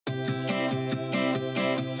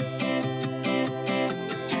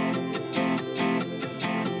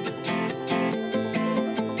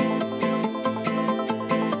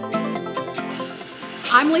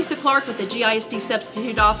I'm Lisa Clark with the GISD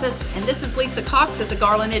Substitute Office, and this is Lisa Cox with the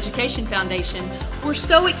Garland Education Foundation. We're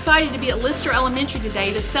so excited to be at Lister Elementary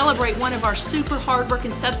today to celebrate one of our super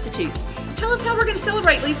hard-working substitutes. Tell us how we're going to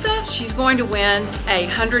celebrate, Lisa. She's going to win a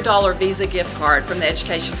 $100 Visa gift card from the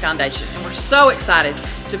Education Foundation, and we're so excited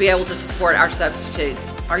to be able to support our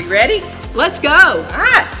substitutes. Are you ready? Let's go. All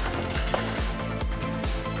right.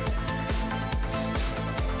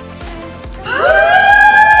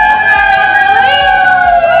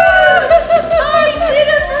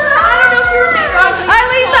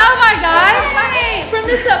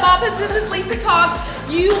 Sub office, this is Lisa Cox.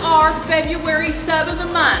 You are February Sub of the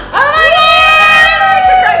month. Oh my gosh!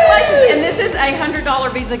 Congratulations! And this is a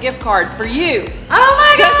 $100 Visa gift card for you. Oh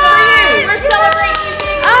my gosh! Just for you. We're celebrating you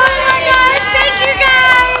big. Oh my gosh! Thank you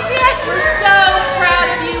guys. Yes. We're so proud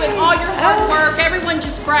of you and all your hard work. Everyone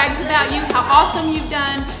just brags about you, how awesome you've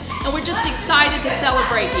done, and we're just excited to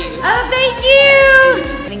celebrate you. Oh, thank you.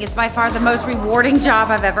 I think it's by far the most rewarding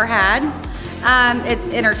job I've ever had. It's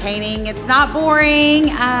entertaining. It's not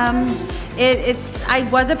boring. I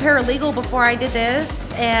was a paralegal before I did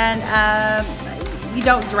this, and you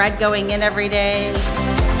don't dread going in every day.